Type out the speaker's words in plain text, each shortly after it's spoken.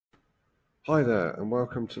Hi there, and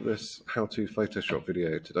welcome to this how-to Photoshop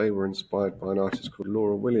video. Today we're inspired by an artist called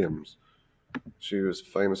Laura Williams. She was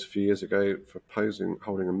famous a few years ago for posing,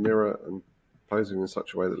 holding a mirror and posing in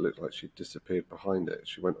such a way that looked like she disappeared behind it.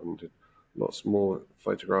 She went on and did lots more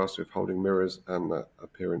photographs with holding mirrors and that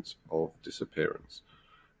appearance of disappearance.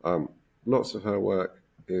 Lots of her work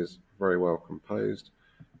is very well composed,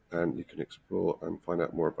 and you can explore and find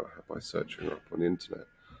out more about her by searching her up on the internet.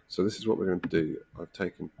 So this is what we're going to do. I've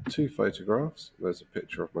taken two photographs. There's a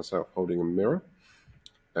picture of myself holding a mirror,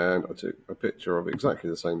 and I took a picture of exactly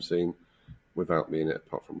the same scene without me in it,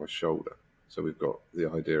 apart from my shoulder. So we've got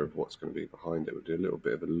the idea of what's going to be behind it. We'll do a little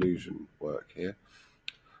bit of illusion work here.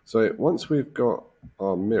 So once we've got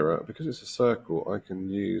our mirror, because it's a circle, I can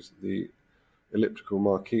use the elliptical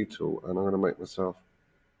marquee tool, and I'm going to make myself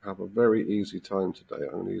have a very easy time today.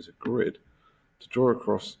 I'm going to use a grid to draw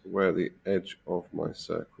across where the edge of my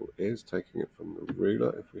circle is, taking it from the ruler.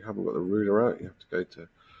 If we haven't got the ruler out, you have to go to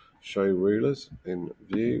show rulers in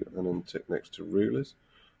view and then tick next to rulers.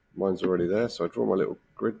 Mine's already there, so I draw my little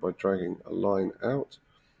grid by dragging a line out.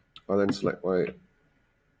 I then select my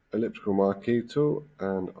elliptical marquee tool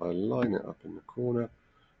and I line it up in the corner,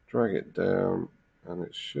 drag it down, and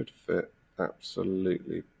it should fit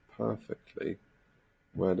absolutely perfectly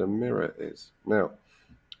where the mirror is. Now,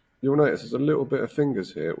 you'll notice there's a little bit of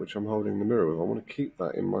fingers here, which I'm holding the mirror with. I want to keep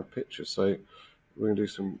that in my picture, so we're going to do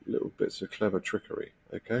some little bits of clever trickery,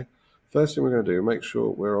 okay? First thing we're going to do, make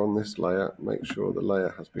sure we're on this layer, make sure the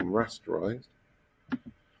layer has been rasterized.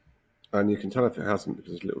 And you can tell if it hasn't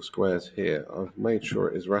because there's little squares here. I've made sure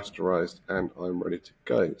it is rasterized and I'm ready to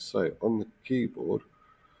go. So on the keyboard,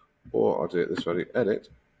 or I'll do it this way, edit,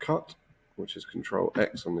 cut, which is Control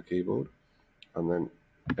X on the keyboard, and then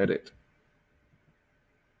edit,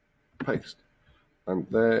 paste, and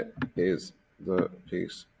there is the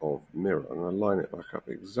piece of mirror. I'm going to line it back up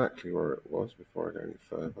exactly where it was before I go any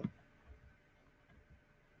further.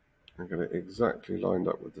 I'm going to exactly lined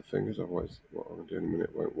up with the fingers, otherwise what I'm going to do in a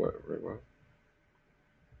minute won't work very well.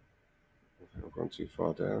 I think I've gone too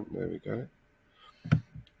far down. There we go.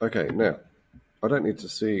 Okay, now I don't need to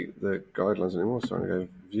see the guidelines anymore, so I'm going to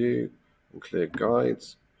go view and clear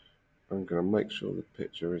guides. I'm going to make sure the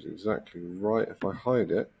picture is exactly right. If I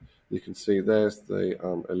hide it, you can see there's the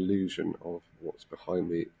illusion of what's behind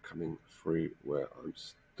me coming through where I'm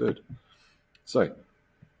stood. So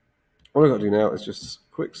all I've got to do now is just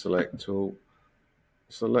quick select tool,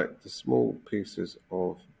 select the small pieces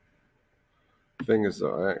of fingers that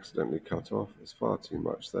I accidentally cut off. There's far too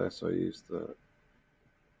much there, so I use the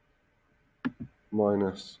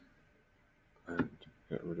minus and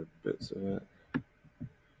get rid of bits of it.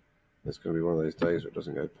 It's going to be one of those days where it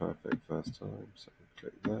doesn't go perfect first time. So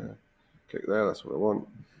click there, that's what I want.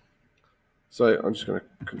 So I'm just going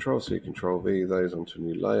to Control C, Control V those onto a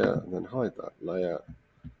new layer and then hide that layer.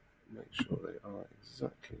 Make sure they are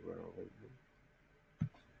exactly where I want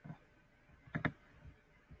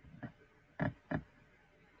them.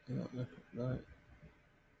 Yeah, look at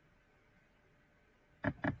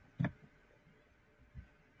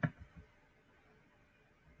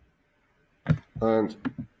that. And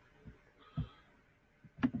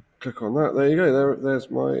click on that. There you go. There's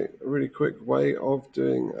my really quick way of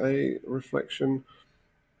doing a reflection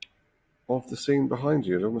of the scene behind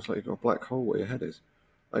you. It's almost like you've got a black hole where your head is.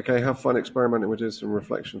 Okay, have fun experimenting with doing some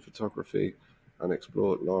reflection photography and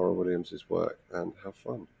explore Laura Williams' work and have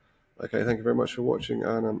fun. Okay, thank you very much for watching,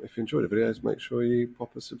 and if you enjoyed the videos, make sure you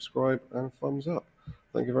pop a subscribe and a thumbs up.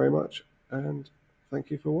 Thank you very much, and thank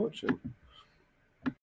you for watching.